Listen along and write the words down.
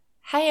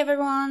Hi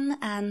everyone,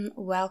 and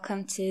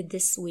welcome to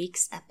this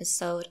week's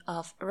episode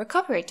of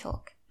Recovery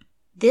Talk.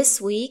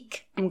 This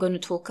week, I'm going to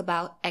talk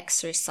about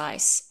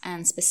exercise,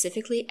 and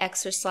specifically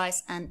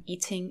exercise and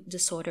eating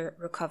disorder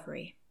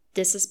recovery.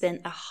 This has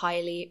been a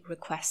highly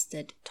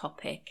requested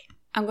topic.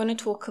 I'm going to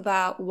talk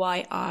about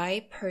why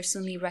I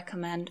personally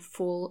recommend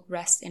full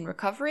rest in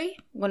recovery.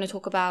 I'm going to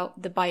talk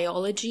about the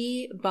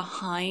biology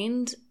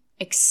behind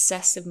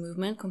excessive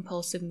movement,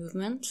 compulsive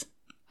movement.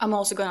 I'm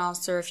also going to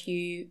answer a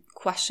few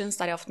questions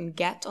that I often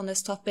get on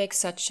this topic,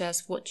 such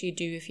as what do you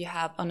do if you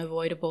have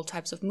unavoidable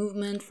types of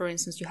movement? For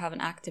instance, you have an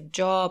active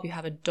job, you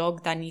have a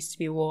dog that needs to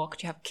be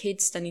walked, you have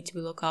kids that need to be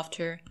looked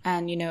after.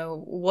 And,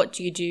 what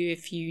do you do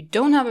if you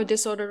don't have a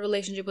disordered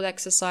relationship with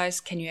exercise?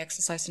 Can you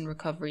exercise in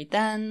recovery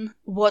then?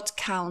 What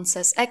counts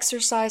as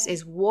exercise?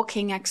 Is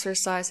walking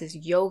exercise? Is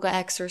yoga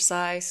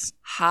exercise?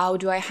 How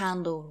do I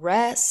handle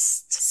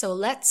rest? So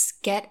let's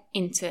get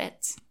into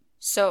it.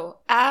 So,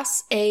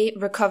 as a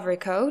recovery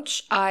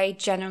coach, I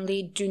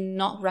generally do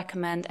not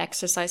recommend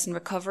exercise in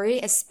recovery,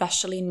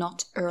 especially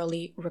not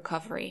early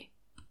recovery.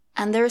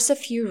 And there's a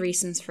few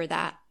reasons for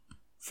that.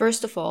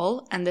 First of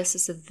all, and this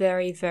is a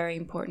very, very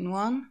important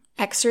one,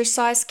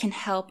 exercise can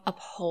help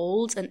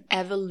uphold an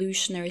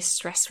evolutionary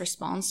stress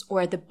response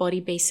where the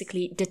body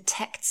basically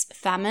detects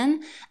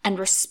famine and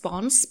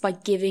responds by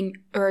giving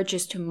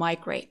urges to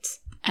migrate.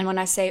 And when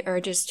I say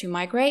urges to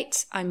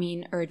migrate, I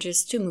mean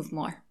urges to move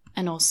more.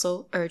 And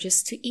also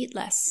urges to eat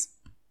less.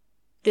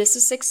 This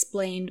is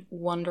explained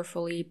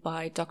wonderfully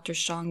by Dr.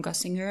 Sean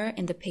Gussinger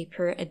in the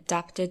paper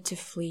Adapted to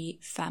Flee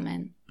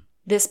Famine.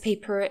 This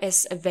paper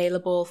is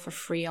available for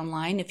free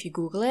online if you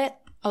Google it.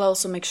 I'll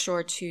also make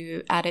sure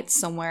to add it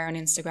somewhere on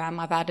Instagram.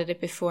 I've added it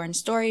before in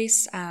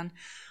stories, and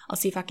I'll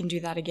see if I can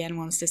do that again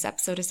once this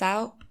episode is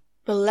out.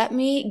 But let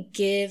me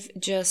give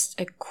just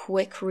a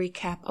quick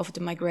recap of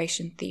the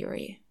migration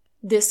theory.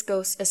 This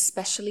goes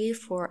especially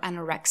for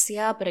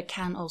anorexia, but it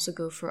can also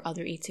go for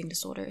other eating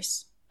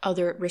disorders,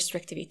 other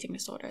restrictive eating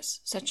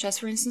disorders, such as,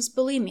 for instance,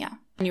 bulimia.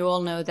 And you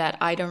all know that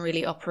I don't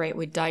really operate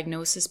with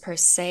diagnosis per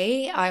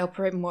se. I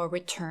operate more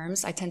with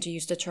terms. I tend to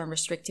use the term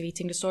restrictive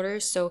eating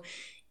disorders. So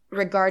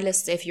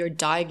regardless if you're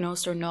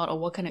diagnosed or not, or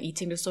what kind of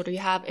eating disorder you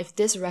have, if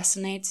this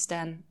resonates,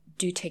 then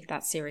do take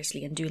that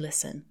seriously and do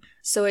listen.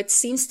 So it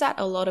seems that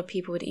a lot of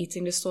people with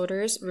eating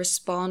disorders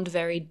respond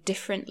very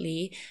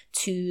differently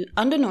to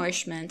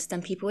undernourishment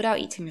than people without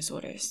eating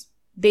disorders.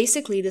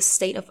 Basically, the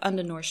state of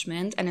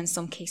undernourishment, and in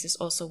some cases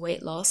also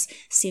weight loss,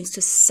 seems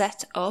to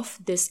set off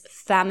this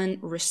famine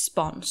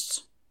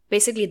response.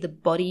 Basically, the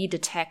body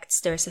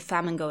detects there's a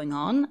famine going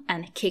on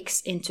and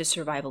kicks into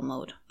survival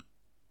mode.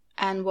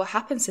 And what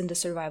happens in the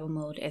survival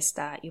mode is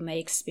that you may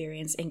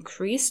experience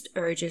increased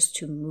urges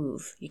to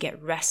move. You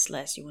get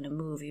restless, you want to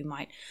move. You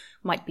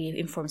might be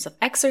in forms of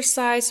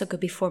exercise, so it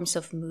could be forms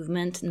of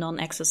movement,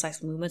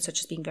 non-exercise movement, such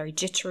as being very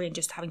jittery and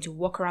just having to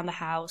walk around the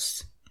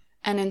house.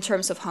 And in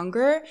terms of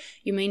hunger,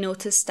 you may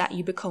notice that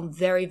you become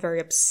very, very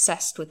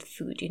obsessed with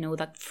food.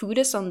 That food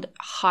is on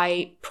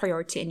high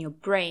priority in your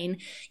brain,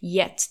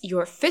 yet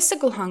your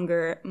physical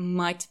hunger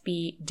might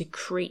be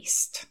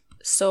decreased.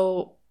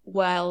 So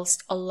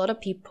whilst a lot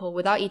of people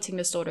without eating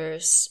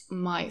disorders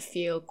might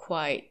feel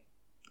quite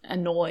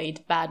annoyed,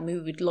 bad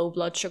mood, low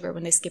blood sugar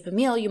when they skip a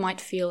meal, you might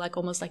feel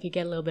almost like you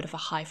get a little bit of a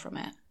high from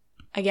it.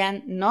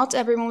 Again, not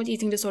everyone with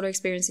eating disorder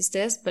experiences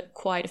this, but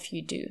quite a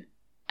few do.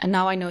 And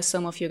now I know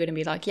some of you are going to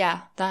be like,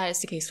 yeah, that is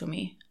the case for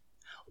me.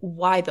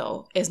 Why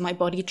though? Is my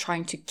body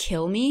trying to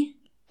kill me?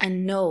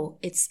 And no,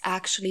 it's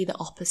actually the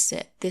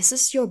opposite. This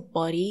is your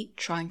body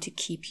trying to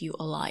keep you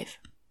alive.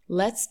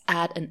 Let's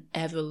add an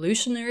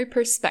evolutionary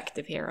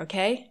perspective here,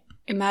 okay?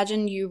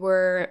 Imagine you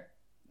were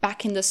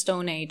back in the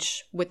Stone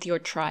Age with your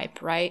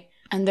tribe, right?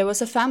 And there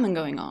was a famine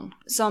going on.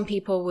 Some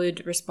people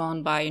would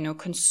respond by,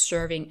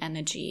 conserving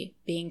energy,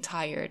 being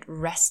tired,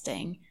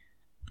 resting,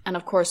 and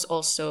of course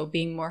also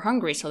being more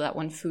hungry so that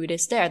when food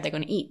is there, they're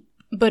going to eat.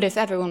 But if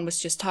everyone was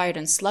just tired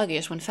and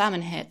sluggish when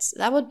famine hits,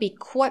 that would be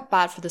quite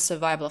bad for the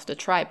survival of the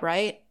tribe,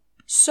 right?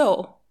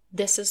 So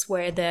this is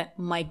where the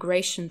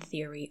migration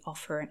theory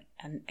offers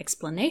an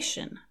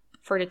explanation.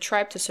 For the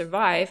tribe to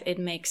survive, it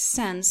makes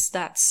sense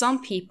that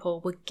some people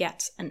would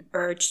get an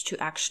urge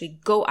to actually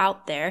go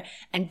out there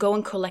and go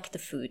and collect the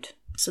food.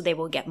 So they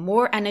will get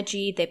more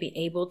energy, they'll be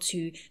able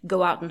to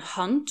go out and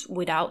hunt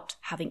without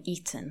having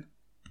eaten.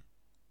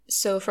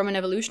 So from an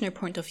evolutionary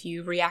point of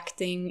view,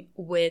 reacting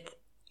with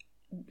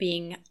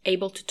being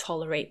able to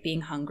tolerate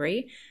being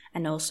hungry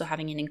and also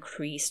having an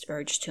increased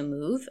urge to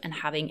move and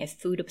having a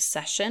food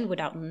obsession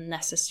without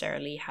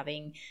necessarily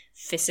having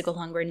physical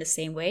hunger in the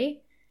same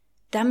way,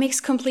 that makes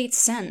complete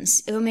sense.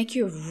 It will make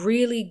you a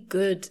really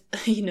good,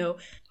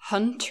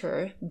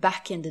 hunter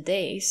back in the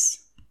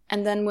days.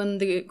 And then when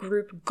the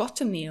group got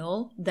a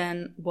meal,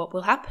 then what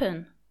will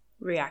happen?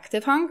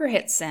 Reactive hunger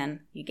hits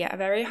in. You get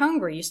very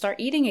hungry, you start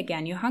eating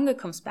again, your hunger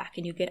comes back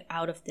and you get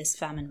out of this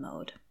famine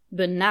mode.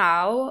 But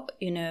now,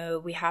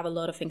 we have a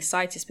lot of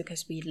anxieties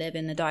because we live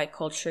in a diet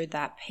culture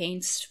that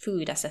paints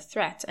food as a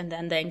threat. And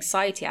then the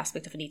anxiety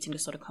aspect of an eating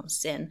disorder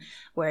comes in,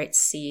 where it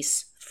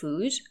sees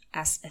food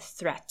as a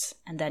threat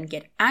and then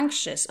get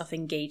anxious of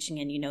engaging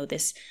in,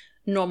 this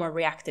normal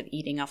reactive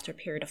eating after a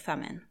period of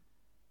famine.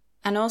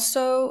 And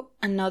also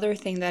another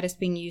thing that is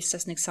being used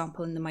as an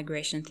example in the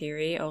migration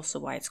theory, also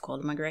why it's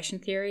called migration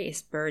theory,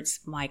 is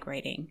birds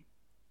migrating.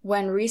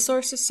 When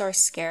resources are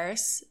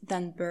scarce,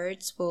 then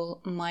birds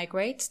will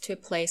migrate to a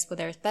place where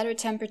there's better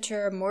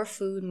temperature, more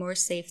food, more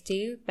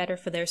safety, better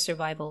for their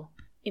survival.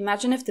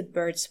 Imagine if the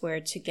birds were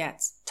to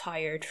get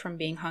tired from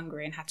being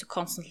hungry and had to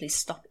constantly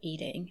stop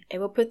eating. It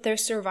would put their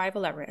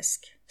survival at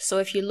risk. So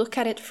if you look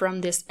at it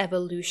from this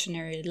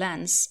evolutionary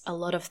lens, a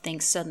lot of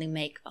things suddenly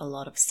make a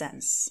lot of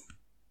sense.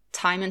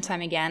 Time and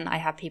time again, I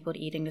have people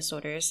with eating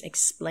disorders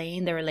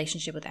explain their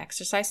relationship with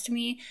exercise to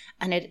me,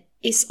 and it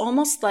is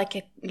almost like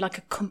a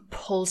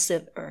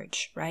compulsive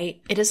urge,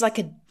 right? It is like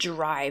a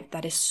drive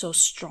that is so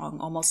strong,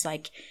 almost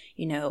like,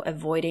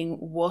 avoiding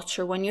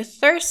water when you're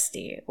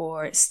thirsty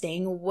or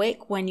staying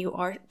awake when you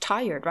are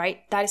tired,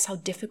 right? That is how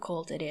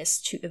difficult it is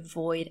to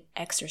avoid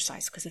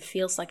exercise because it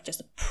feels like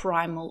just a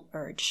primal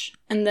urge.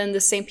 And then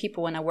the same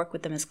people, when I work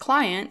with them as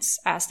clients,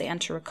 as they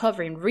enter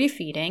recovery and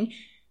refeeding,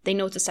 they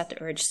notice that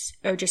the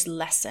urges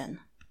lessen.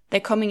 They're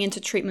coming into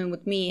treatment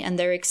with me and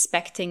they're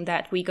expecting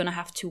that we're going to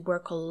have to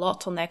work a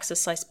lot on the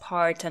exercise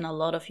part and a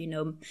lot of,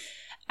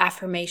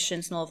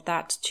 affirmations and all of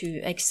that to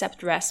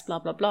accept rest, blah,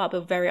 blah, blah.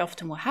 But very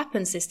often what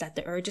happens is that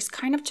the urges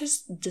kind of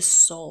just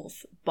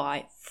dissolve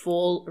by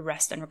full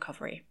rest and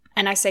recovery.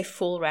 And I say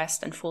full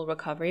rest and full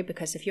recovery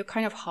because if you're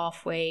kind of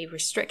halfway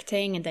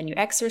restricting and then you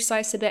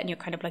exercise a bit and you're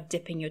kind of like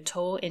dipping your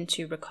toe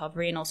into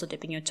recovery and also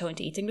dipping your toe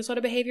into eating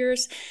disorder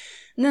behaviors,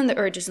 then the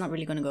urge is not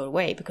really going to go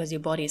away because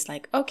your body is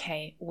like,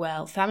 okay,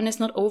 well, famine is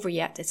not over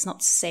yet. It's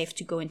not safe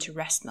to go into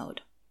rest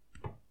mode.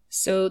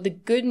 So the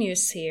good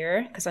news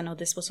here, because I know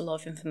this was a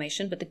lot of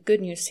information, but the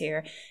good news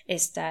here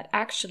is that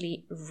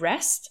actually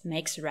rest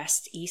makes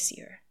rest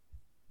easier.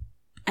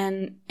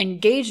 And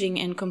engaging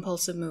in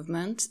compulsive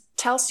movement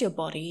tells your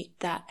body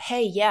that,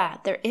 hey, yeah,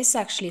 there is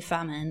actually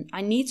famine.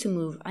 I need to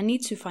move. I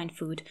need to find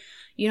food.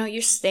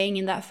 You're staying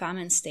in that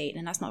famine state,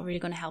 and that's not really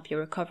going to help your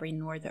recovery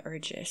nor the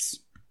urges.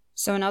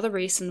 So another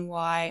reason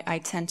why I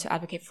tend to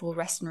advocate full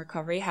rest and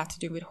recovery had to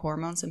do with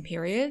hormones and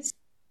periods.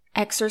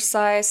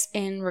 Exercise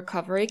in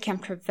recovery can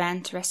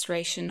prevent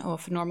restoration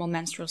of normal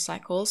menstrual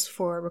cycles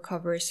for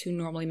recoverers who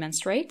normally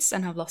menstruate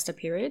and have lost their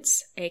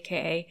periods,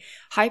 aka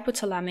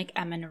hypothalamic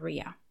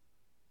amenorrhea.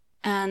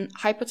 And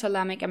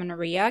hypothalamic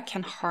amenorrhea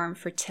can harm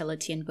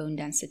fertility and bone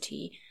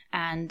density.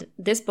 And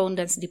this bone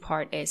density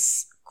part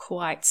is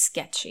quite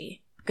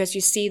sketchy because you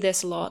see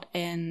this a lot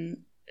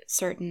in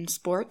certain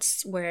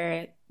sports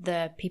where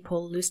the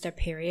people lose their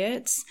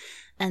periods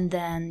and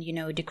then,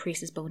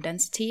 decreases bone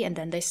density and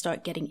then they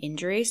start getting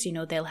injuries.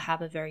 They'll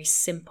have a very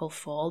simple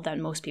fall that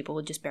most people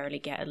would just barely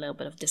get a little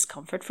bit of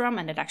discomfort from,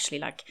 and it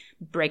actually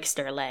breaks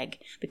their leg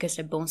because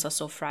their bones are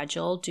so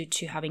fragile due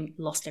to having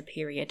lost their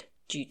period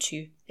due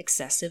to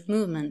excessive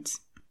movement.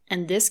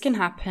 And this can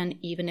happen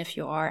even if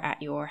you are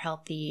at your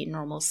healthy,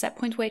 normal set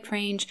point weight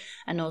range,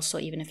 and also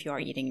even if you are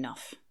eating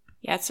enough.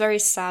 Yeah, it's very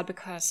sad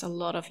because a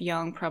lot of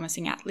young,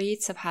 promising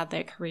athletes have had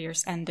their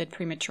careers ended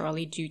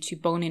prematurely due to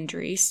bone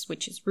injuries,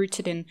 which is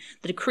rooted in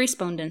the decreased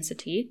bone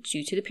density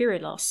due to the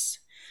period loss.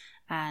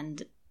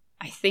 And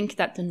I think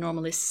that the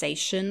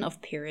normalization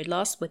of period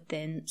loss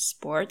within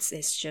sports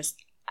is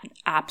just an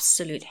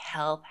absolute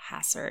health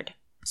hazard.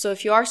 So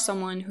if you are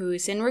someone who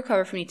is in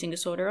recovery from eating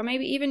disorder, or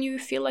maybe even you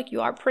feel like you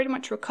are pretty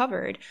much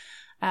recovered,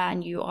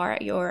 and you are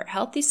at your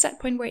healthy set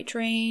point weight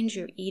range,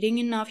 you're eating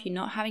enough, you're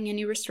not having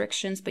any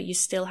restrictions, but you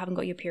still haven't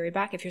got your period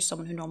back if you're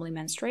someone who normally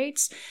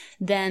menstruates,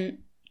 then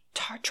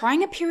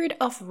trying a period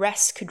of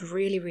rest could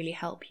really, really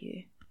help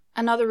you.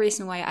 Another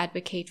reason why I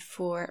advocate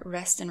for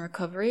rest and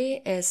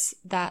recovery is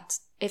that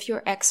if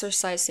you're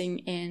exercising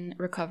in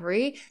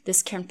recovery,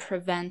 this can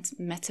prevent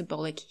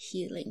metabolic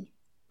healing.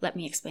 Let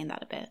me explain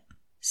that a bit.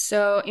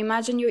 So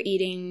imagine you're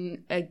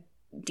eating a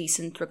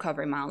decent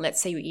recovery amount. Let's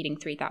say you're eating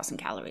 3,000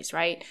 calories,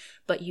 right?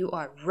 But you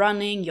are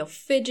running, you're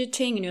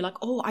fidgeting, and you're like,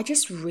 oh, I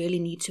just really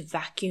need to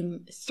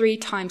vacuum 3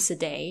 times a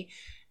day.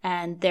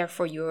 And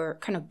therefore you're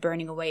kind of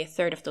burning away a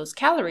third of those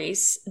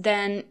calories.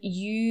 Then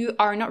you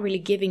are not really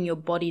giving your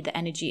body the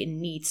energy it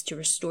needs to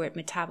restore its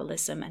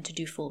metabolism and to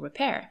do full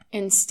repair.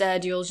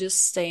 Instead, you'll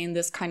just stay in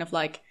this kind of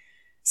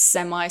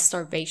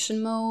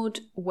semi-starvation mode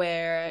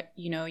where,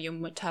 your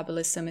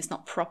metabolism is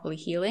not properly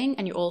healing,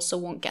 and you also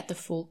won't get the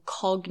full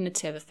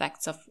cognitive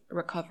effects of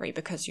recovery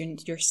because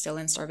you're still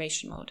in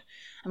starvation mode.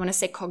 And when I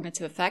say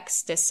cognitive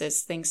effects, this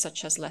is things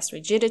such as less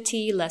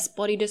rigidity, less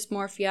body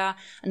dysmorphia,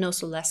 and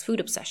also less food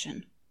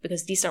obsession,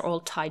 because these are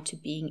all tied to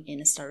being in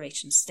a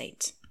starvation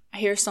state. I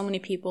hear so many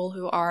people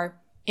who are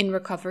in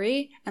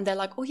recovery and they're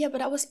like, oh yeah, but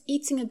I was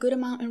eating a good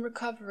amount in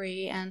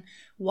recovery, and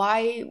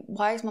why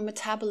is my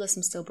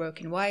metabolism still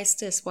broken? Why is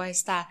this? Why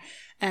is that?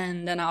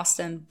 And then I ask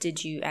them,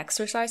 did you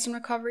exercise in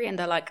recovery? And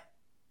they're like,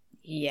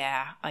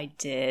 Yeah, I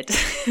did.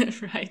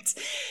 Right.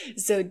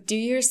 So do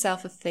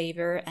yourself a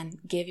favor and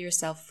give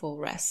yourself full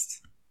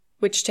rest.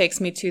 Which takes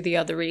me to the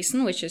other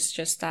reason, which is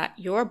just that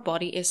your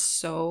body is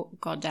so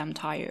goddamn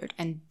tired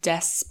and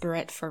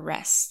desperate for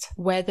rest,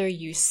 whether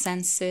you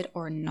sense it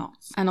or not.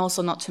 And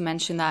also not to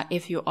mention that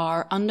if you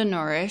are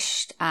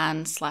undernourished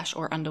and /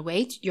 or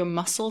underweight, your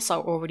muscles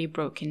are already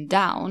broken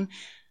down.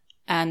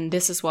 And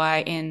this is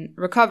why in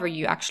recovery,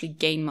 you actually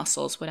gain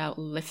muscles without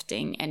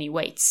lifting any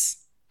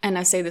weights. And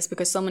I say this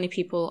because so many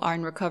people are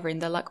in recovery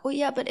and they're like, oh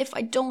yeah, but if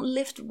I don't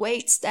lift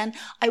weights, then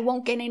I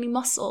won't gain any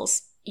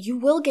muscles. You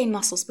will gain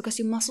muscles because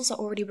your muscles are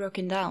already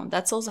broken down.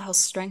 That's also how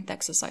strength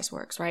exercise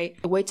works,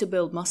 right? The way to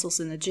build muscles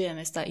in the gym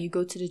is that you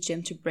go to the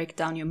gym to break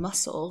down your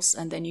muscles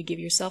and then you give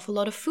yourself a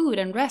lot of food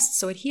and rest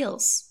so it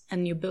heals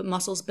and your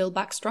muscles build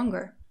back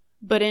stronger.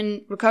 But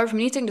in recovery from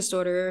an eating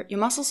disorder, your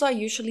muscles are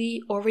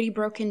usually already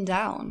broken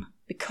down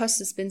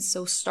because it's been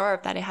so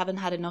starved that they haven't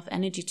had enough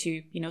energy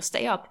to,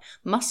 stay up.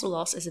 Muscle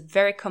loss is a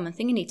very common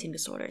thing in eating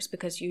disorders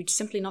because you're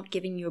simply not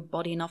giving your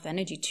body enough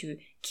energy to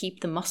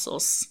keep the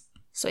muscles.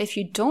 So if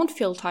you don't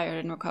feel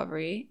tired in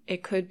recovery,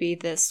 it could be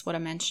this, what I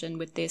mentioned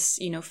with this,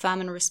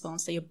 famine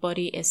response, that your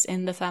body is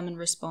in the famine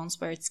response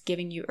where it's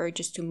giving you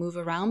urges to move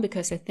around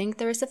because I think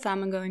there is a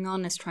famine going on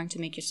and it's trying to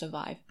make you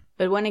survive.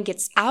 But when it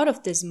gets out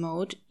of this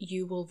mode,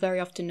 you will very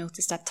often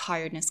notice that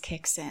tiredness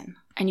kicks in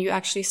and you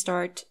actually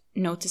start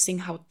noticing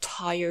how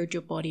tired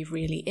your body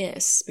really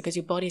is because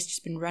your body has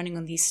just been running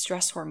on these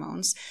stress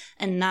hormones.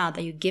 And now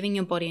that you're giving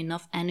your body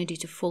enough energy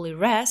to fully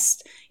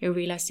rest, you're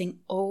realizing,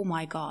 oh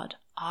my God,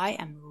 I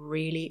am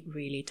really,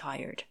 really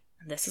tired.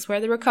 And this is where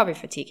the recovery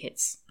fatigue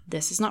hits.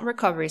 This is not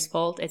recovery's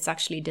fault. It's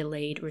actually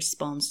delayed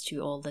response to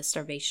all the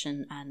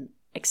starvation and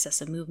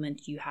excessive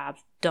movement you have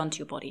done to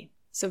your body.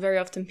 So very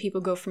often people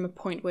go from a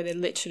point where they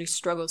literally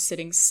struggle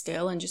sitting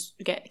still and just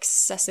get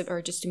excessive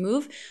urges to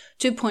move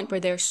to a point where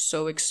they're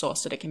so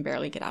exhausted they can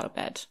barely get out of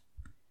bed.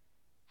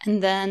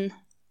 And then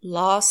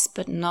last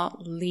but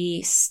not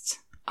least,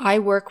 I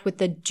work with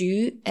the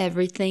do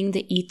everything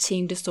the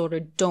eating disorder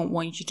don't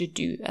want you to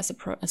do as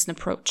an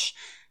approach,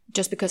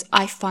 just because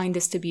I find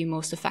this to be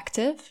most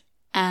effective.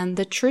 And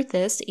the truth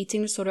is, the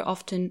eating disorder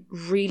often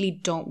really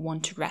don't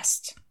want to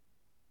rest.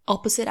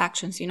 Opposite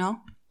actions,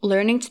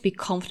 Learning to be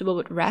comfortable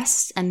with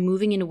rest and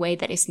moving in a way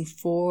that isn't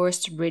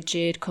forced,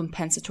 rigid,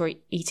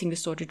 compensatory, eating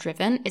disorder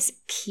driven is a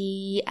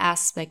key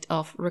aspect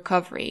of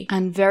recovery.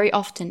 And very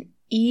often,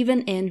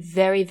 even in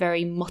very,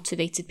 very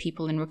motivated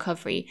people in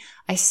recovery,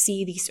 I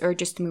see these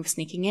urges to move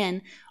sneaking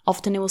in.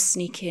 Often it will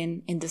sneak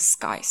in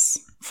disguise.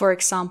 For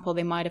example,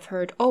 they might have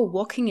heard, oh,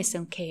 walking is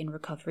okay in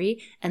recovery,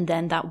 and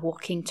then that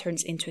walking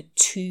turns into a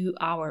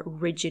 2-hour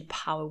rigid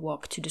power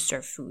walk to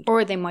deserve food.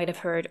 Or they might have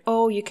heard,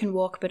 oh, you can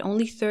walk but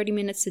only 30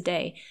 minutes a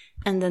day,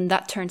 and then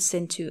that turns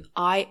into,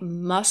 I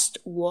must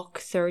walk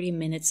 30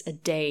 minutes a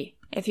day.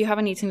 If you have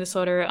an eating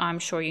disorder, I'm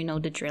sure you know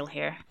the drill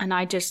here, and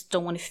I just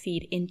don't want to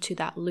feed into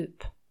that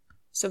loop.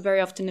 So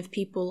very often if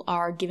people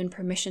are given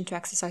permission to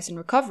exercise in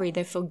recovery,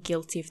 they feel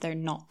guilty if they're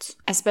not.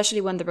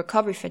 Especially when the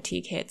recovery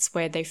fatigue hits,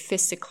 where they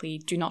physically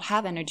do not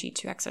have energy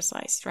to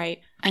exercise,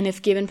 right? And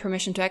if given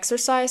permission to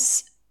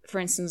exercise, for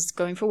instance,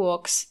 going for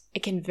walks,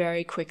 it can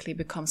very quickly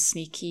become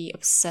sneaky,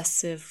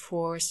 obsessive,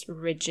 forced,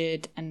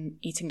 rigid, and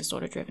eating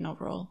disorder driven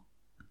overall.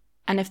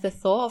 And if the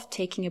thought of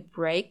taking a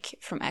break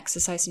from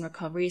exercise in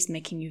recovery is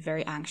making you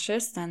very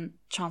anxious, then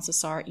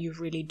chances are you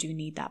really do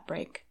need that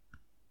break.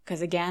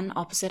 Because again,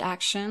 opposite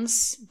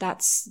actions,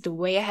 that's the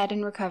way ahead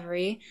in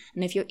recovery.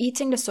 And if your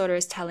eating disorder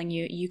is telling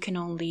you you can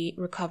only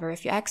recover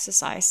if you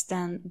exercise,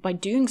 then by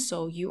doing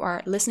so, you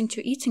are listening to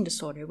your eating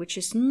disorder, which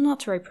is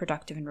not very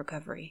productive in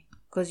recovery.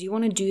 Because you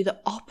want to do the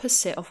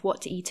opposite of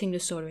what the eating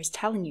disorder is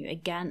telling you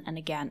again and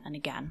again and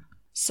again.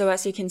 So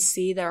as you can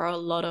see, there are a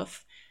lot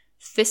of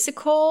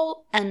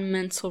physical and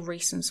mental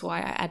reasons why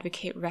I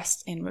advocate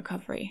rest in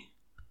recovery.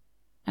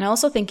 And I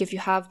also think if you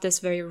have this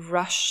very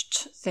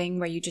rushed thing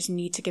where you just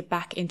need to get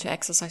back into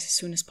exercise as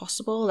soon as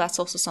possible, that's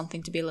also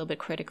something to be a little bit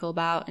critical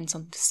about and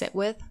something to sit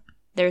with.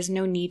 There's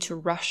no need to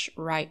rush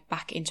right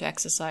back into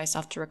exercise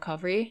after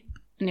recovery.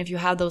 And if you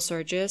have those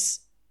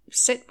urges,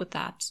 sit with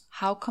that.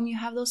 How come you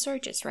have those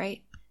urges,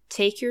 right?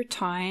 Take your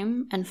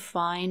time and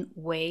find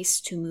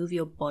ways to move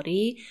your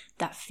body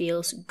that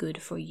feels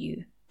good for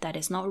you. That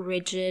is not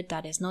rigid,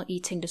 that is not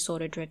eating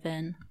disorder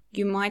driven.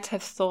 You might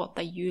have thought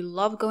that you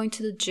love going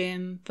to the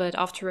gym, but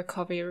after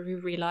recovery you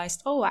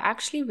realized, oh, I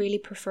actually really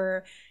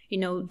prefer,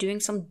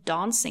 doing some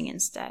dancing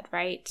instead,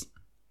 right?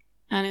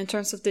 And in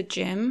terms of the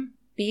gym,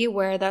 be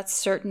aware that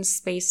certain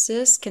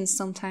spaces can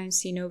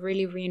sometimes,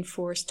 really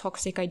reinforce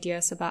toxic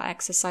ideas about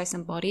exercise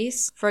and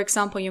bodies. For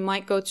example, you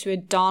might go to a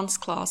dance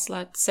class,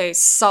 let's say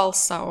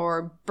salsa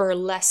or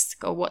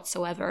burlesque or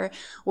whatsoever,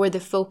 where the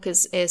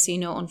focus is,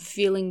 on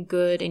feeling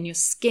good in your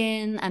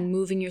skin and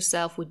moving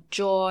yourself with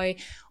joy,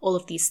 all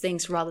of these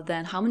things, rather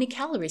than how many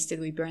calories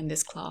did we burn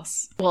this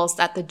class? Whilst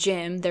at the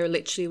gym, there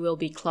literally will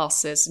be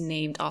classes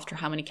named after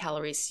how many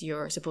calories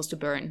you're supposed to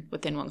burn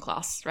within one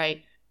class,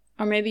 right?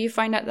 Or maybe you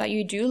find out that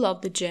you do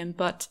love the gym,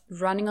 but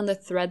running on the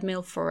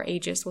treadmill for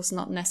ages was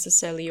not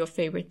necessarily your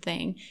favorite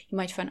thing. You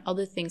might find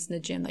other things in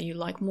the gym that you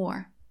like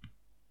more.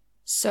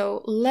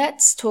 So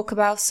let's talk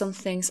about some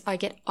things I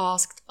get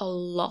asked a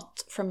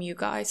lot from you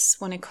guys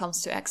when it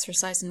comes to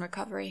exercise and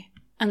recovery.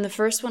 And the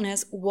first one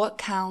is, what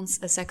counts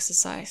as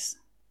exercise?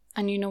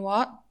 And you know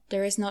what?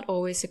 There is not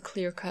always a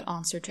clear-cut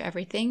answer to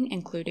everything,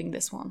 including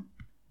this one.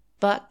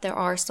 But there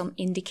are some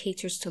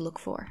indicators to look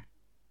for.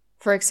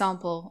 For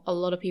example, a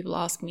lot of people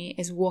ask me,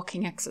 is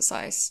walking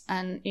exercise?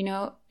 And,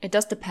 it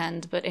does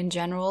depend, but in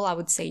general, I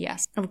would say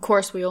yes. Of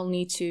course, we all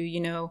need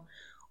to,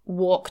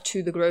 walk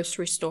to the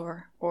grocery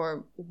store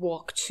or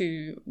walk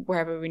to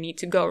wherever we need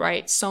to go,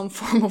 right? Some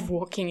form of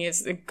walking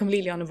is a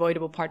completely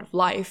unavoidable part of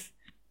life.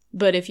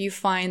 But if you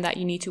find that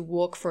you need to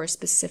walk for a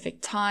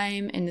specific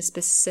time, in a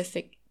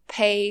specific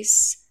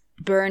pace,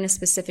 burn a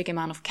specific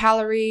amount of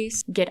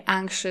calories, get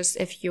anxious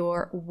if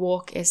your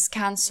walk is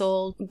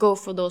cancelled, go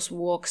for those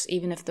walks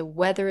even if the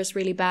weather is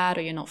really bad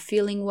or you're not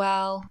feeling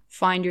well,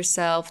 find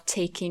yourself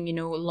taking,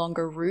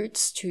 longer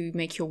routes to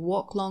make your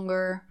walk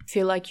longer,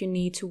 feel like you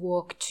need to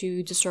walk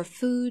to serve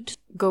food,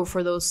 go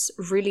for those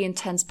really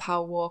intense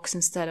power walks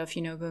instead of,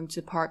 going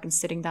to the park and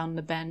sitting down on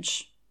the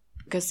bench,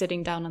 because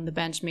sitting down on the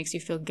bench makes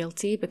you feel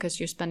guilty because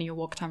you're spending your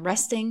walk time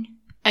resting.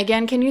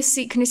 Again, can you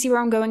see where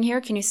I'm going here?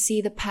 Can you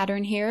see the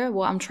pattern here?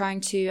 Well, I'm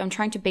trying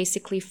to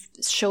basically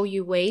show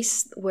you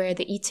ways where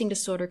the eating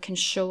disorder can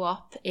show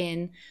up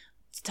in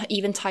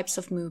even types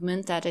of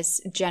movement that is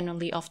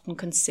generally often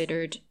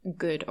considered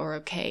good or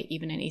okay,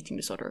 even in eating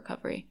disorder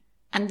recovery.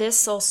 And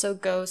this also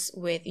goes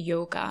with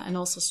yoga and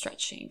also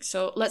stretching.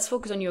 So let's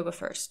focus on yoga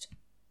first.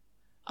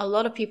 A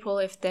lot of people,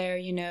 if they're,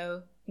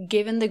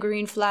 given the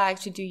green flag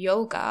to do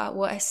yoga,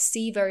 what I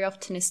see very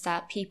often is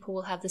that people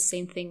will have the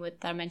same thing that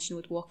I mentioned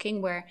with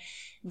walking, where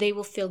they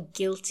will feel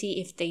guilty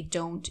if they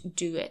don't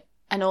do it.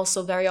 And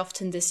also very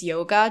often this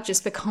yoga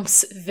just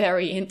becomes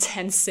very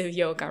intensive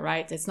yoga,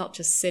 right? It's not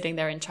just sitting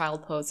there in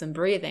child pose and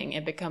breathing.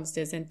 It becomes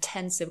this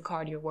intensive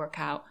cardio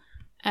workout.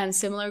 And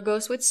similar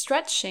goes with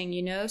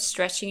stretching,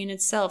 stretching in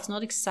itself is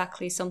not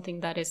exactly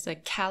something that is a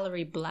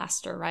calorie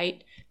blaster,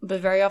 right?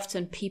 But very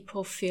often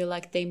people feel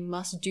like they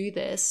must do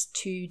this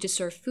to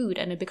deserve food,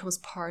 and it becomes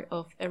part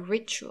of a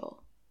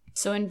ritual.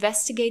 So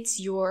investigate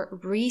your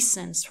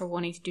reasons for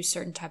wanting to do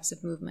certain types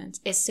of movement.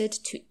 Is it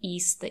to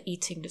ease the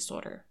eating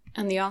disorder?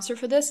 And the answer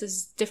for this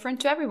is different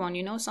to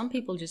everyone. Some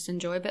people just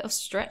enjoy a bit of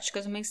stretch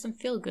because it makes them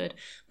feel good.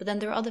 But then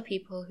there are other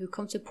people who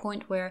come to a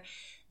point where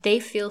they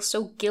feel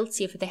so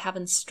guilty if they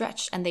haven't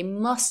stretched, and they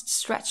must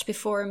stretch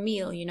before a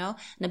meal, and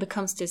it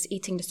becomes this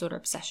eating disorder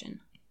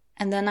obsession.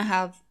 And then I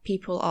have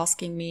people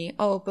asking me,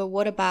 but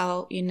what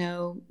about,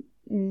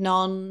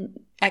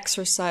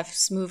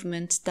 non-exercise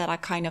movement that I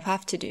kind of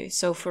have to do?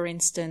 So for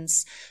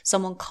instance,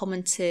 someone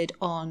commented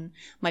on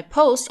my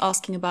post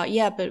asking about,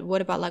 but what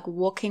about like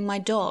walking my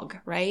dog,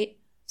 right?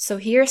 So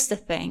here's the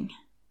thing.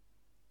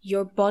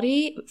 Your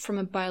body, from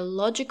a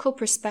biological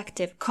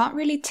perspective, can't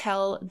really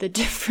tell the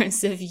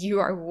difference if you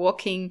are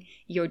walking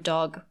your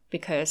dog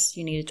because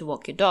you needed to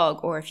walk your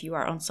dog, or if you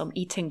are on some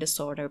eating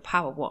disorder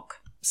power walk.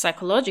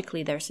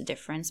 Psychologically, there's a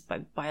difference,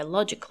 but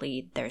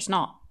biologically, there's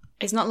not.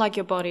 It's not like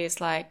your body is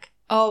like,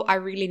 I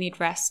really need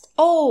rest.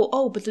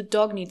 But the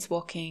dog needs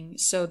walking,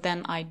 so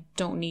then I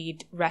don't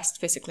need rest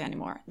physically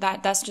anymore.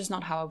 That's just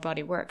not how our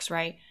body works,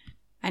 right?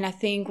 And I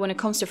think when it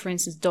comes to, for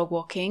instance, dog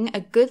walking,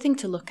 a good thing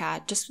to look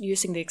at, just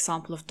using the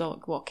example of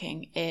dog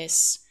walking,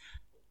 is,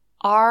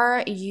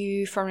 are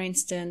you, for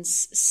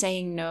instance,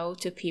 saying no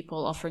to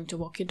people offering to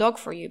walk your dog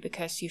for you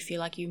because you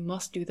feel like you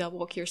must do that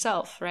walk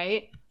yourself,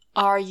 right?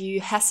 Are you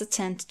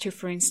hesitant to,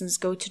 for instance,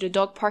 go to the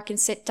dog park and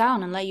sit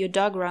down and let your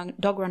dog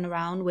run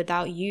around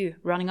without you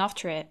running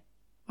after it?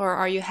 Or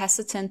are you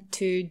hesitant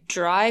to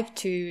drive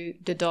to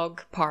the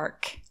dog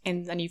park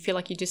and you feel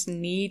like you just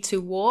need to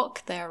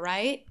walk there,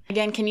 right?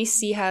 Again, can you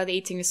see how the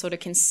eating disorder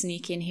can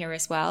sneak in here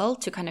as well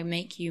to kind of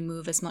make you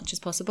move as much as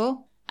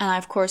possible? And I,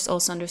 of course,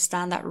 also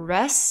understand that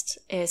rest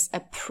is a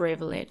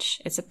privilege.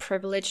 It's a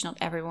privilege not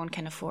everyone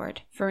can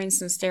afford. For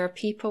instance, there are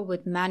people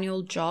with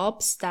manual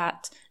jobs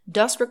that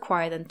does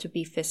require them to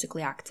be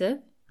physically active.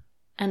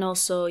 And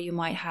also you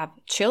might have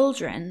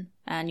children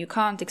and you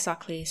can't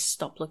exactly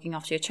stop looking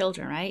after your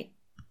children, right?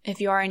 If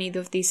you are in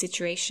either of these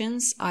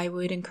situations, I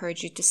would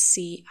encourage you to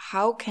see,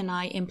 how can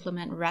I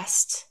implement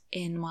rest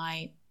in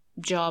my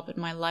job,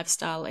 in my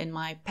lifestyle, in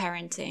my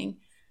parenting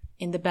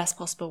in the best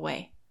possible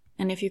way?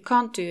 And if you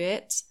can't do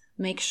it,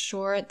 make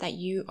sure that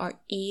you are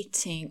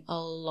eating a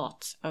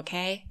lot,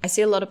 okay? I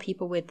see a lot of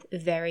people with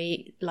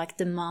very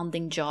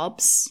demanding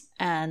jobs,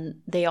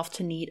 and they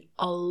often need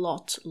a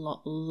lot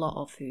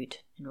of food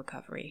in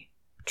recovery.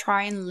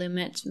 Try and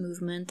limit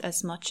movement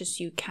as much as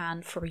you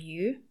can for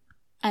you.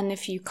 And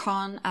if you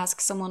can't ask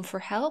someone for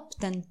help,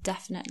 then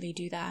definitely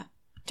do that.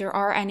 If there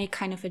are any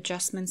kind of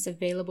adjustments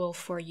available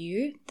for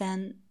you,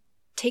 then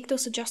take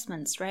those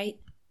adjustments, right?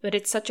 But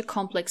it's such a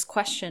complex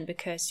question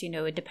because,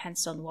 it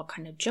depends on what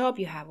kind of job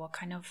you have, what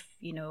kind of,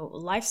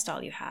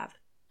 lifestyle you have.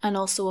 And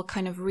also what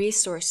kind of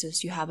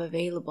resources you have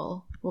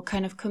available, what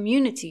kind of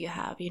community you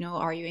have.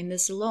 Are you in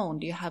this alone?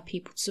 Do you have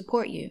people to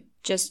support you?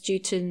 Just due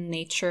to the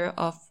nature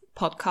of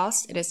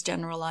podcast, it is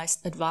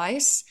generalized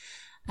advice,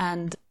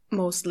 and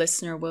most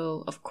listener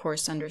will of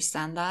course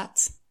understand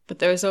that. But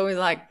there's always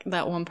like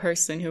that one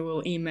person who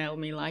will email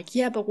me like,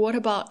 yeah, but what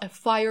about a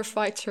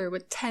firefighter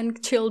with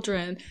 10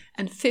 children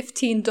and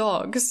 15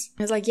 dogs?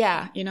 And it's like,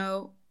 yeah,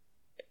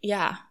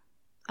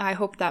 I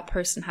hope that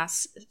person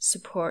has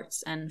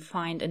supports and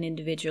find an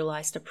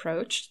individualized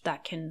approach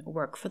that can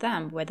work for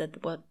them. Whether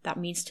what that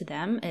means to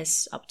them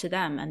is up to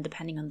them and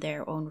depending on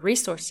their own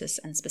resources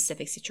and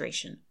specific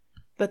situation.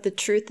 But the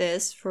truth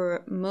is,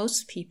 for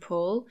most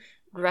people,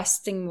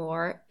 resting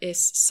more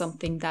is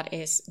something that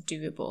is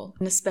doable.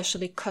 And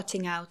especially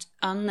cutting out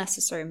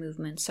unnecessary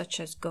movements such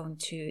as going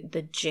to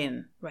the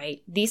gym,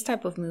 right? These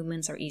type of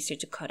movements are easier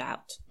to cut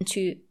out. And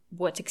to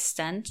what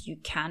extent you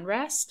can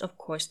rest, of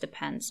course,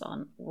 depends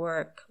on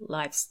work,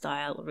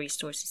 lifestyle,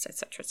 resources,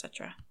 etc.,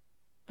 etc.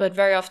 But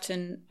very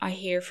often I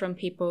hear from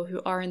people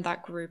who are in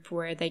that group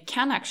where they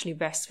can actually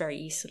rest very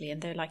easily.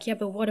 And they're like, yeah,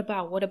 but what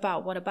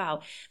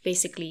about?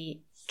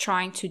 Basically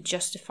trying to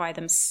justify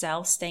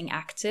themselves staying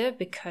active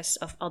because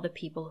of other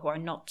people who are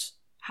not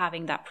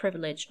having that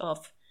privilege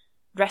of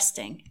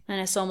resting. And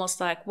it's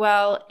almost like,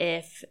 well,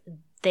 if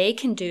they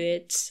can do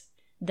it,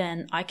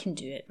 then I can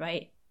do it,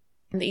 right?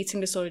 And the eating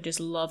disorder just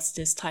loves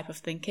this type of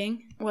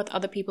thinking. What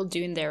other people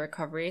do in their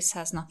recoveries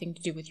has nothing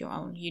to do with your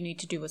own. You need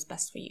to do what's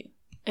best for you.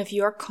 If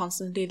you're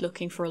constantly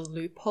looking for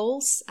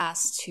loopholes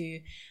as to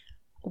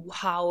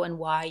how and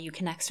why you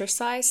can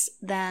exercise,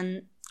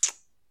 then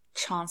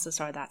chances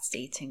are that's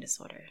the eating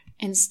disorder.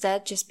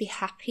 Instead, just be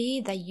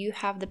happy that you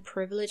have the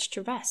privilege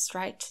to rest,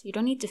 right? You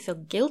don't need to feel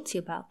guilty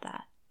about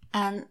that.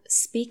 And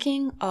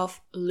speaking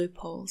of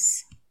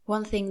loopholes,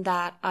 one thing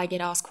that I get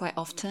asked quite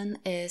often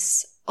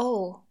is,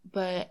 oh,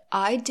 but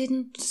I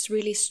didn't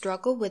really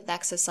struggle with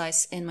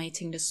exercise in my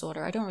eating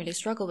disorder. I don't really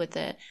struggle with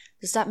it.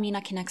 Does that mean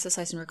I can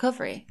exercise in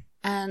recovery?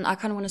 And I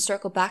kind of want to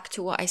circle back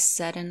to what I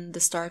said in the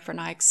start when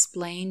I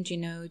explained,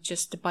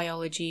 just the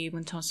biology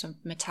when it comes to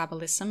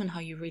metabolism and how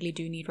you really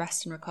do need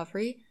rest and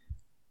recovery.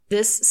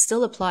 This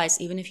still applies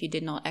even if you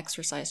did not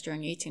exercise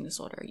during eating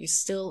disorder. You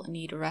still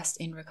need rest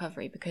in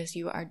recovery because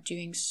you are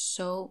doing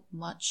so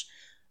much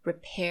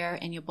repair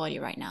in your body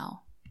right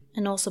now.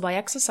 And also by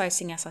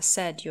exercising, as I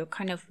said, you're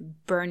kind of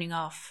burning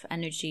off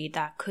energy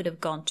that could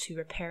have gone to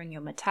repairing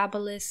your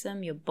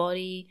metabolism, your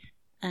body,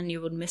 and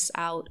you would miss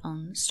out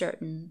on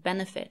certain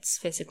benefits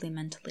physically,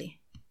 mentally.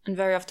 And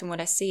very often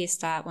what I see is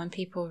that when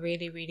people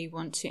really, really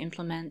want to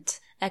implement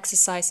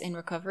exercise in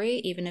recovery,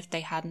 even if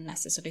they hadn't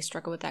necessarily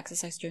struggled with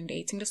exercise during the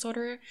eating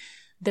disorder,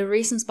 the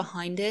reasons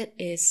behind it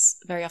is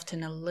very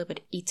often a little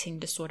bit eating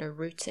disorder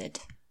rooted.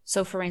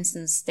 So for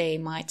instance, they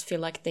might feel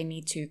like they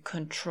need to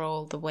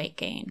control the weight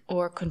gain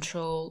or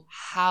control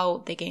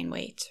how they gain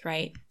weight,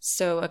 right?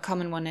 So a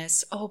common one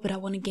is, oh, but I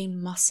want to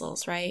gain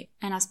muscles, right?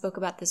 And I spoke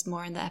about this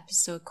more in the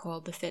episode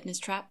called The Fitness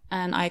Trap.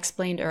 And I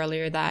explained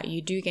earlier that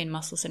you do gain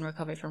muscles in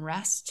recovery from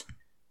rest.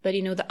 But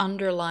the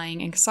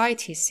underlying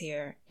anxieties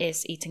here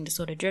is eating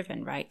disorder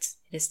driven, right?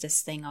 It is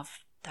this thing of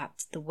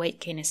that the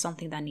weight gain is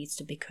something that needs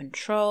to be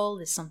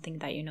controlled. It's something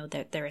that,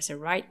 that there is a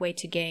right way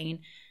to gain.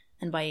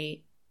 And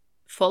by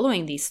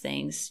following these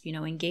things,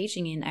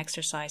 engaging in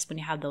exercise, when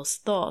you have those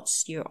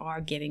thoughts, you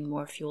are giving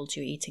more fuel to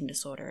your eating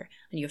disorder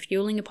and you're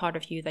fueling a part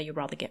of you that you'd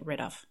rather get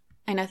rid of.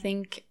 And I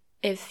think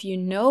if you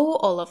know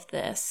all of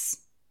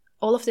this,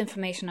 all of the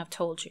information I've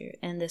told you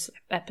in this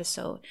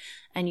episode,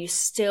 and you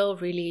still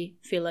really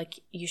feel like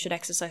you should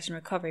exercise in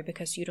recovery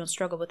because you don't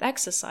struggle with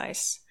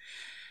exercise,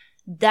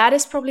 that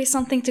is probably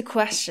something to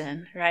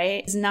question,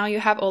 right? Because now you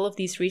have all of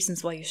these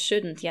reasons why you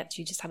shouldn't, yet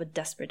you just have a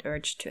desperate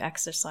urge to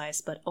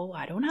exercise. But,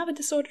 I don't have a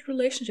disordered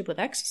relationship with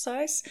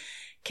exercise.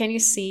 Can you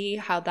see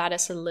how that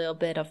is a little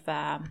bit of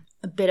an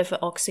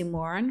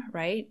oxymoron,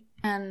 right?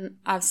 And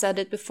I've said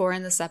it before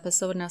in this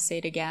episode, and I'll say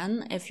it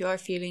again. If you are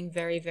feeling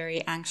very,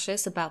 very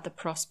anxious about the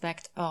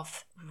prospect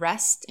of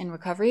rest in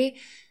recovery,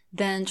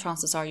 then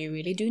chances are you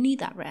really do need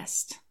that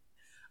rest.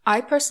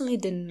 I personally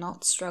did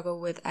not struggle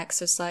with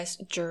exercise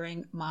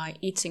during my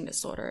eating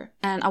disorder.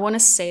 And I want to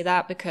say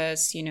that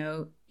because,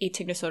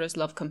 eating disorders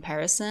love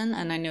comparison.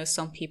 And I know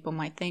some people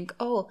might think,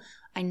 oh,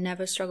 I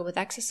never struggled with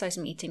exercise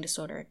in eating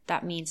disorder.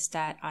 That means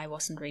that I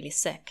wasn't really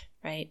sick,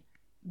 right?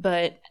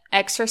 But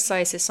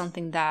exercise is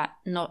something that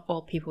not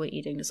all people with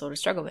eating disorder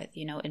struggle with.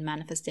 It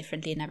manifests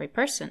differently in every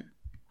person.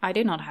 I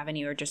did not have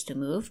any urges to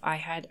move. I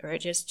had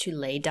urges to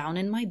lay down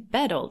in my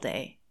bed all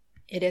day.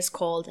 It is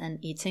called an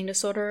eating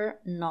disorder,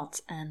 not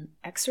an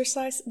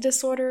exercise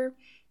disorder.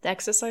 The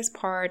exercise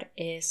part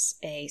is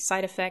a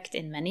side effect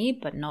in many,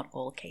 but not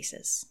all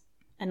cases.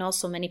 And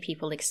also many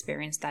people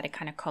experience that it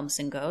kind of comes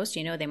and goes.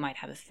 They might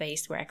have a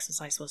phase where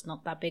exercise was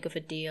not that big of a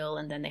deal,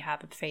 and then they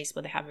have a phase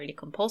where they have really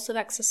compulsive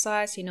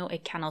exercise.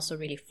 It can also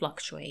really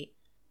fluctuate.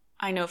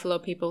 I know of a lot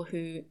of people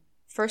who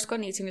first got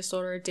an eating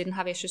disorder, didn't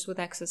have issues with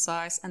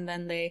exercise, and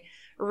then they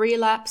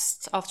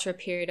relapsed after a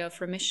period of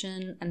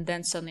remission, and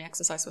then suddenly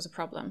exercise was a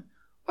problem.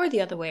 or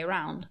the other way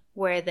around,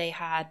 where they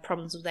had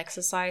problems with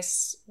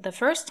exercise the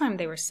first time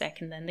they were sick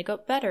and then they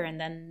got better, and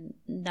then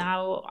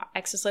now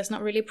exercise is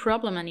not really a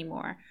problem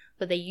anymore,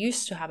 but they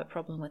used to have a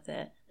problem with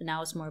it, but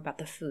now it's more about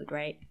the food,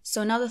 right?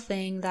 So another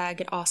thing that I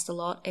get asked a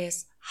lot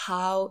is,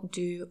 how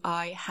do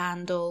I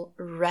handle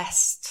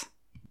rest?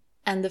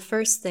 And the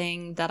first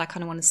thing that I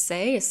kind of want to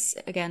say is,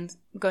 again,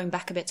 going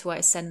back a bit to what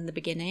I said in the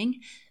beginning,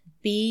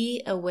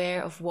 be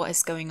aware of what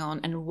is going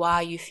on and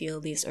why you feel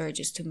these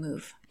urges to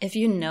move. If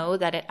you know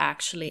that it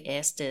actually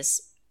is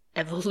this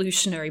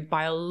evolutionary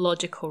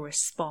biological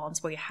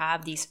response where you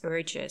have these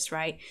urges,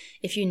 right?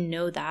 If you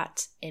know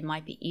that, it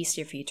might be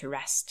easier for you to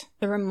rest.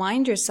 So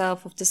remind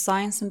yourself of the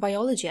science and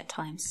biology at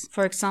times.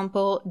 For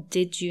example,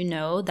 did you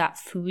know that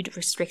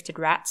food-restricted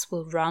rats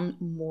will run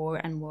more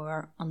and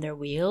more on their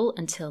wheel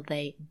until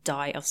they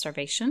die of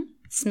starvation?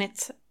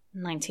 Smith,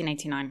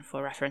 1989,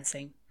 for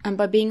referencing. And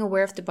by being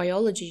aware of the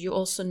biology, you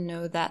also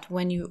know that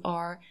when you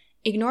are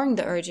ignoring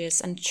the urges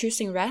and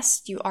choosing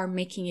rest, you are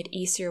making it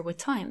easier with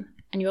time.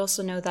 And you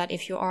also know that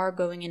if you are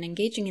going and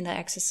engaging in that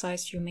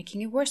exercise, you're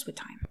making it worse with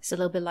time. It's a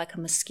little bit like a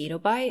mosquito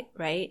bite,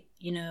 right?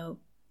 You know,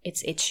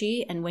 it's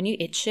itchy, and when you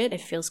itch it, it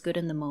feels good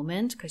in the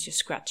moment because you're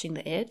scratching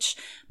the itch,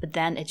 but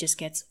then it just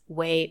gets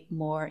way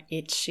more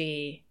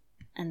itchy.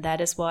 And that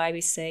is why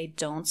we say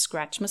don't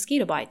scratch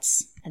mosquito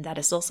bites. And that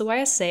is also why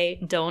I say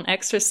don't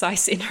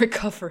exercise in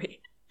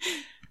recovery.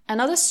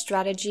 Another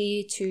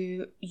strategy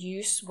to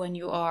use when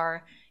you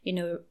are,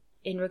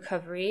 in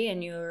recovery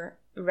and you're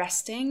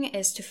resting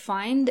is to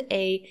find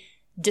a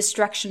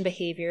distraction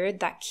behavior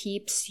that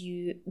keeps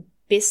you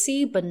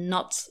busy but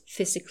not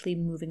physically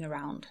moving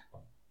around.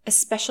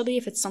 Especially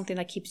if it's something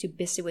that keeps you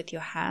busy with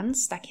your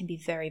hands, that can be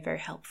very, very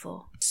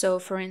helpful. So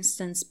for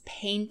instance,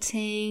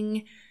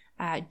 painting,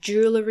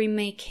 jewelry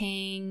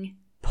making,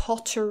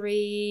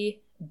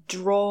 pottery,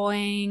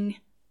 drawing,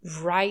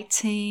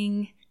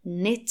 writing,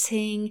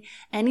 knitting,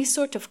 any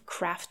sort of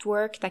craft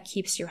work that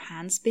keeps your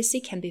hands busy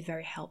can be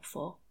very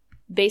helpful.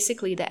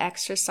 Basically, the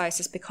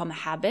exercises become a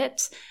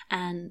habit,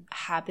 and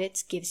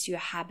habit gives you a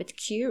habit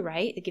cue,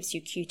 right? It gives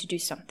you a cue to do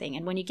something.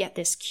 And when you get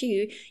this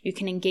cue, you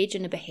can engage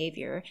in a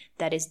behavior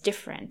that is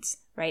different,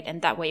 right?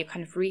 And that way you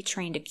kind of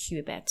retrain the cue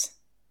a bit.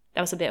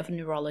 That was a bit of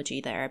neurology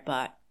there,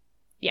 but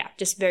yeah,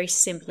 just very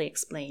simply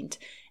explained.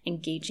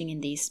 Engaging in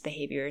these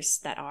behaviors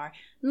that are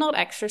not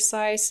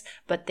exercise,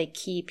 but they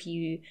keep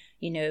you,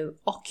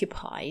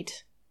 occupied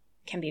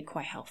can be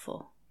quite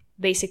helpful.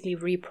 Basically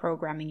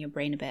reprogramming your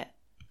brain a bit.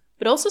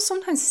 But also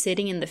sometimes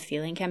sitting in the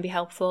feeling can be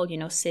helpful,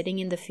 sitting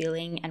in the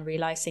feeling and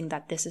realizing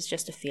that this is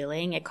just a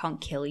feeling, it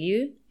can't kill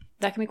you.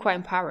 That can be quite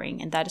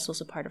empowering, and that is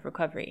also part of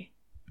recovery.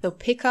 So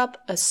pick up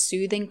a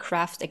soothing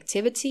craft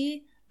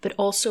activity, but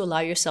also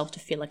allow yourself to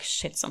feel like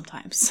shit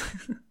sometimes.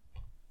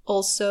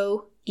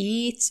 Also,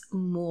 eat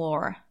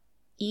more.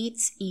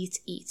 Eat.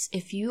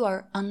 If you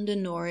are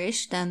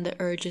undernourished, then the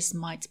urges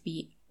might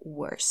be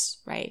worse,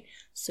 right?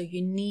 So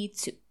you need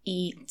to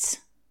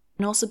eat.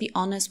 And also be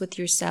honest with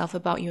yourself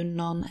about your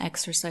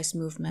non-exercise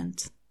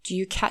movement. Do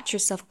you catch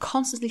yourself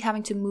constantly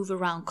having to move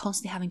around,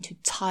 constantly having to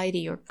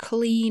tidy or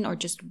clean or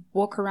just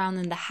walk around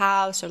in the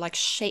house or like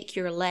shake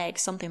your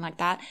legs, something like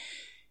that?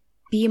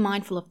 Be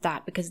mindful of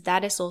that, because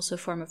that is also a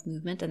form of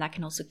movement, and that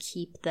can also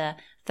keep the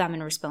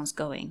famine response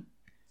going.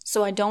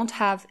 So I don't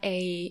have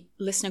a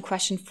listener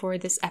question for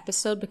this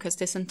episode, because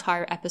this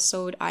entire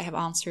episode I have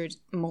answered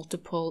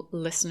multiple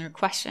listener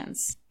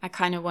questions. I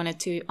kind of wanted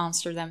to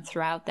answer them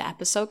throughout the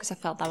episode because I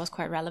felt that was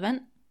quite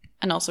relevant.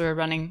 And also we're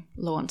running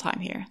low on time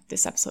here.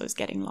 This episode is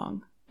getting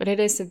long. But it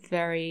is a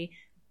very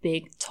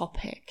big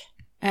topic.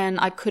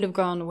 And I could have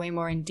gone way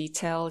more in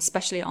detail,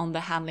 especially on the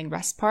handling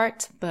rest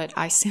part, but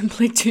I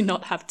simply do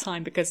not have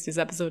time because this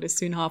episode is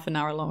soon half an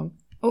hour long.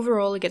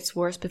 Overall, it gets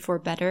worse before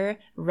better.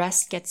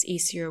 Rest gets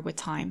easier with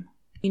time.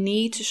 You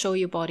need to show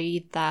your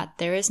body that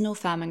there is no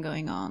famine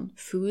going on.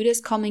 Food is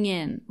coming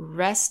in.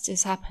 Rest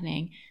is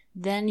happening.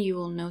 Then you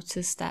will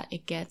notice that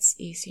it gets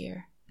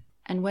easier.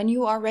 And when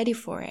you are ready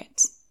for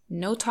it,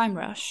 no time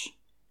rush,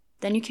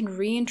 then you can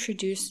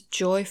reintroduce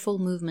joyful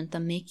movement that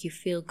make you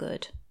feel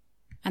good.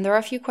 And there are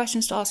a few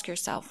questions to ask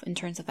yourself in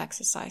terms of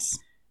exercise.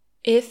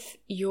 If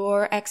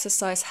your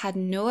exercise had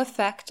no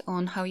effect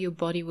on how your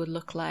body would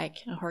look like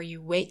or how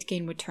your weight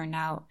gain would turn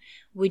out,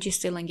 would you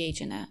still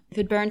engage in it? If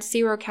it burned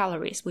 0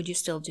 calories, would you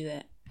still do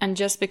it? And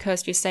just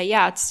because you say,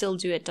 yeah, I'd still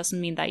do it, doesn't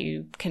mean that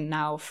you can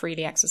now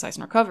freely exercise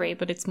in recovery,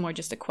 but it's more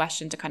just a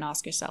question to kind of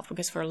ask yourself,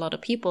 because for a lot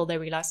of people, they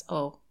realize,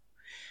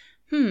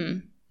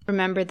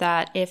 Remember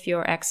that if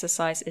your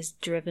exercise is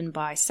driven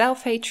by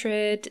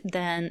self-hatred,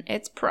 then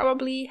it's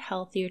probably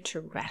healthier to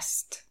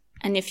rest.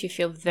 And if you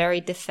feel very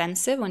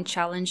defensive when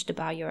challenged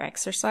about your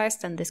exercise,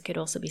 then this could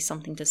also be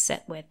something to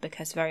sit with,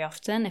 because very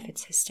often if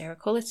it's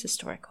hysterical, it's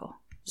historical.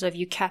 So if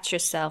you catch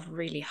yourself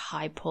really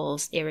high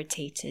pulse,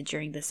 irritated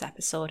during this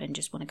episode and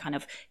just want to kind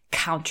of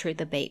counter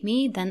debate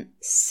me, then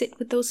sit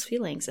with those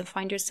feelings and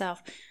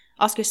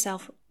ask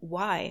yourself,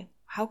 why?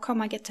 How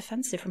come I get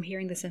defensive from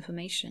hearing this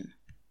information?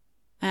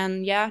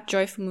 And yeah,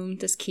 joyful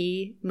movement is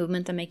key.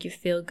 Movement that make you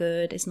feel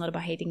good. It's not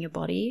about hating your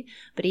body.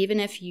 But even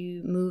if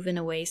you move in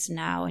a ways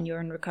now and you're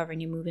in recovery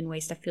and you move in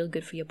ways that feel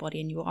good for your body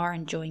and you are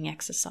enjoying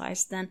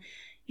exercise, then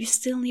you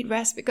still need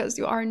rest because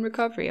you are in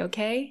recovery,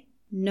 okay?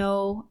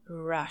 No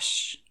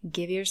rush.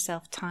 Give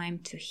yourself time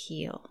to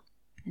heal.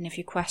 And if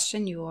you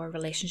question your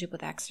relationship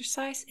with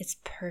exercise, it's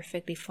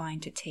perfectly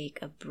fine to take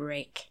a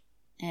break.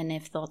 And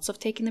if thoughts of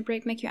taking the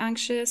break make you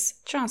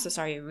anxious, chances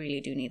are you really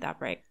do need that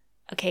break.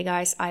 Okay,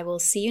 guys, I will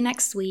see you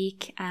next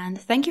week. And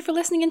thank you for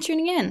listening and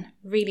tuning in.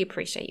 Really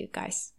appreciate you guys.